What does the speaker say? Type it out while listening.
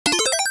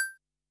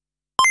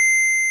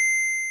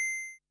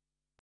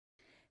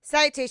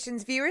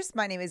Salutations, viewers.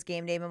 My name is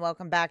GameDame, and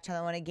welcome back to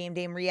another one of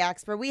GameDame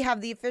Reacts, where we have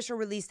the official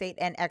release date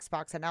and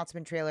Xbox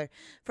announcement trailer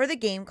for the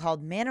game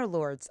called Manor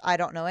Lords. I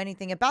don't know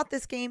anything about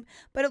this game,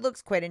 but it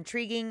looks quite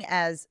intriguing,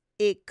 as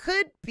it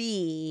could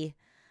be...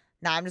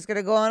 Now, I'm just going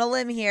to go on a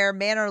limb here.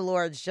 Manor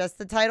Lords, just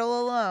the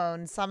title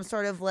alone, some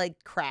sort of,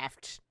 like,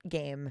 craft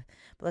game.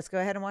 But let's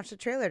go ahead and watch the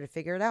trailer to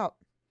figure it out.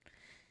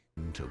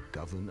 To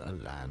govern a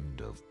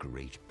land of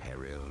great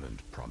peril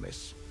and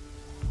promise.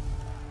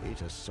 It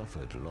has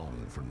suffered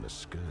long from the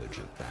scourge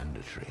of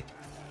banditry,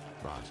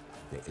 but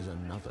there is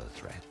another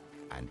threat,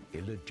 an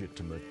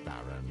illegitimate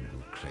baron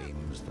who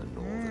claims the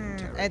northern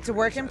territory. It's a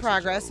work in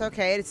progress.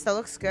 Okay, it still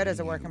looks good as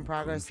a work in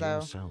progress, though.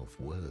 Yourself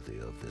worthy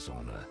of this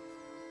honor,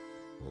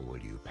 or will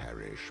you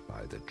perish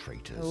by the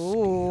traitor's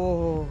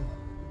Ooh.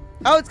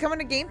 Oh, it's coming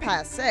to Game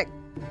Pass. Sick.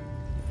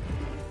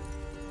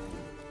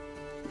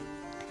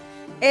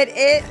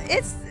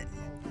 It's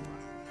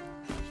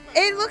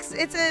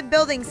a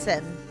building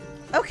sim.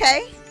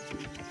 Okay.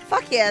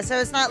 Fuck yeah, so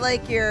it's not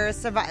like your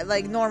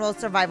normal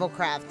survival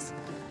crafts.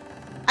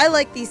 I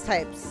like these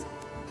types.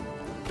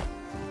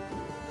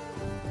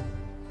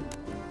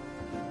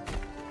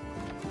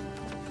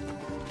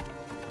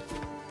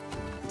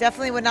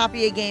 Definitely would not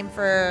be a game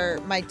for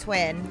my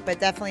twin, but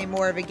definitely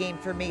more of a game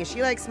for me.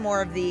 She likes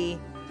more of the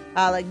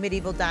like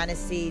medieval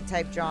dynasty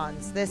type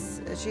Johns.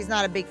 She's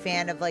not a big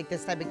fan of like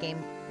this type of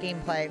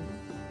gameplay.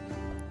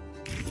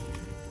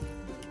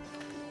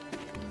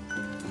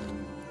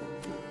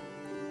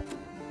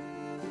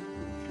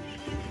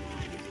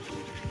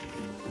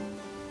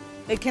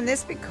 Can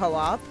this be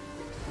co-op?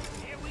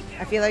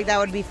 I feel like that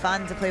would be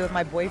fun to play with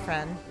my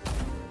boyfriend.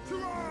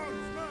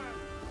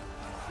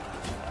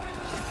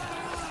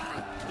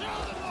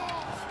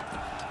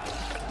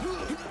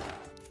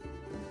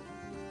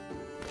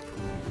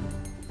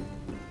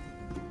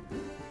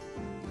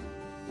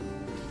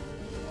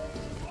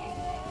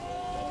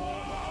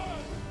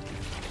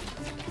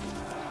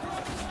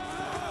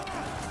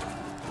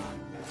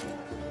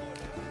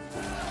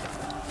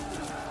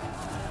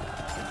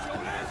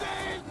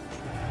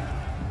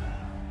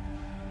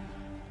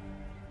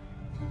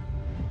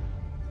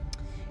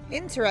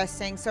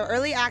 Interesting. So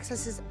early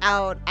access is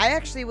out. I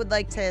actually would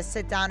like to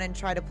sit down and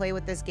try to play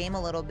with this game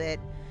a little bit.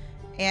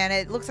 And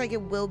it looks like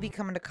it will be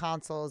coming to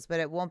consoles, but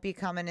it won't be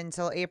coming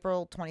until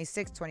April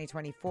 26,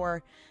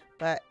 2024.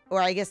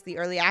 Or I guess the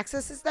early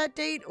access is that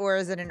date, or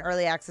is it an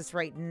early access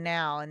right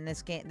now? And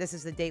this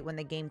is the date when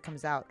the game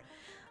comes out.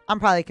 I'm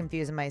probably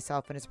confusing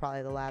myself, and it's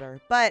probably the latter.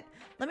 But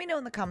let me know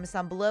in the comments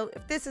down below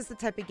if this is the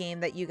type of game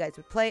that you guys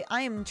would play.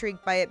 I am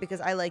intrigued by it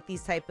because I like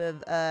these type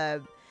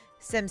of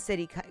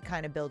SimCity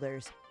kind of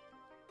builders.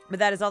 But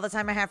that is all the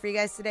time I have for you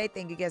guys today.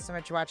 Thank you guys so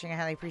much for watching. I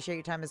highly appreciate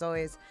your time as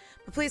always.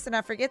 But please do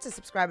not forget to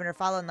subscribe and or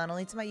follow not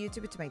only to my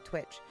YouTube, but to my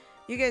Twitch.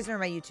 You guys know where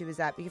my YouTube is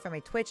at. You can find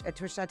my Twitch at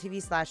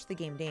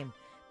twitch.tv/thegamedame.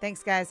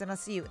 Thanks, guys, and I'll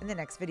see you in the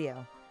next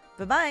video.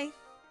 Bye-bye.